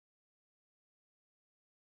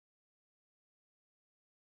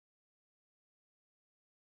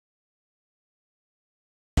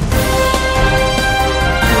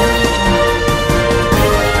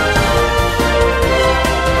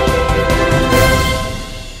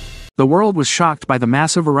The world was shocked by the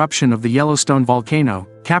massive eruption of the Yellowstone volcano,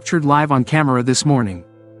 captured live on camera this morning.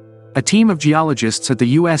 A team of geologists at the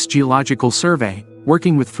U.S. Geological Survey,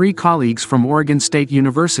 working with 3 colleagues from Oregon State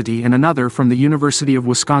University and another from the University of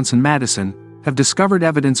Wisconsin-Madison, have discovered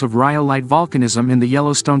evidence of rhyolite volcanism in the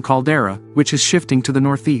Yellowstone Caldera, which is shifting to the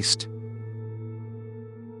northeast.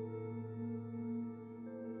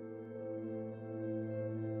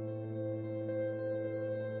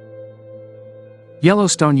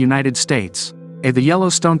 Yellowstone United States. The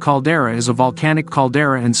Yellowstone Caldera is a volcanic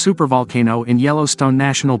caldera and supervolcano in Yellowstone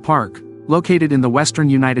National Park, located in the western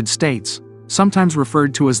United States, sometimes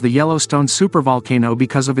referred to as the Yellowstone Supervolcano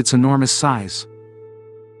because of its enormous size.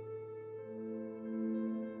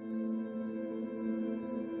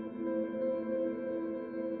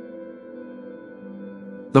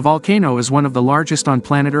 The volcano is one of the largest on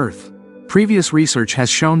planet Earth. Previous research has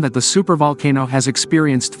shown that the supervolcano has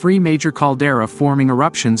experienced 3 major caldera forming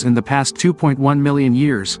eruptions in the past 2.1 million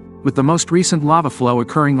years, with the most recent lava flow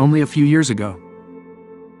occurring only a few years ago.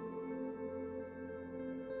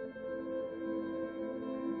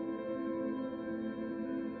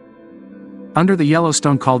 Under the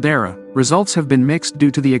Yellowstone caldera, results have been mixed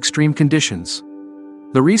due to the extreme conditions.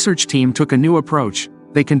 The research team took a new approach.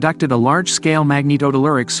 They conducted a large-scale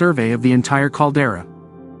magnetotelluric survey of the entire caldera.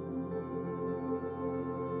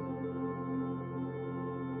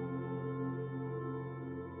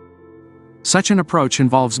 Such an approach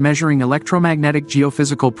involves measuring electromagnetic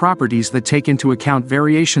geophysical properties that take into account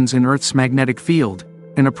variations in Earth's magnetic field,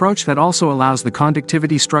 an approach that also allows the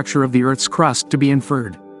conductivity structure of the Earth's crust to be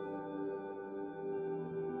inferred.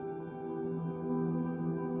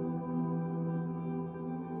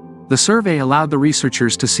 The survey allowed the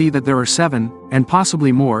researchers to see that there are 7, and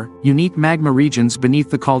possibly more, unique magma regions beneath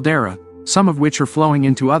the caldera, some of which are flowing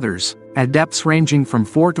into others, at depths ranging from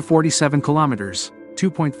 4 to 47 kilometers,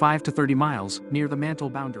 2.5 to 30 miles, near the mantle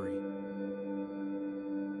boundary.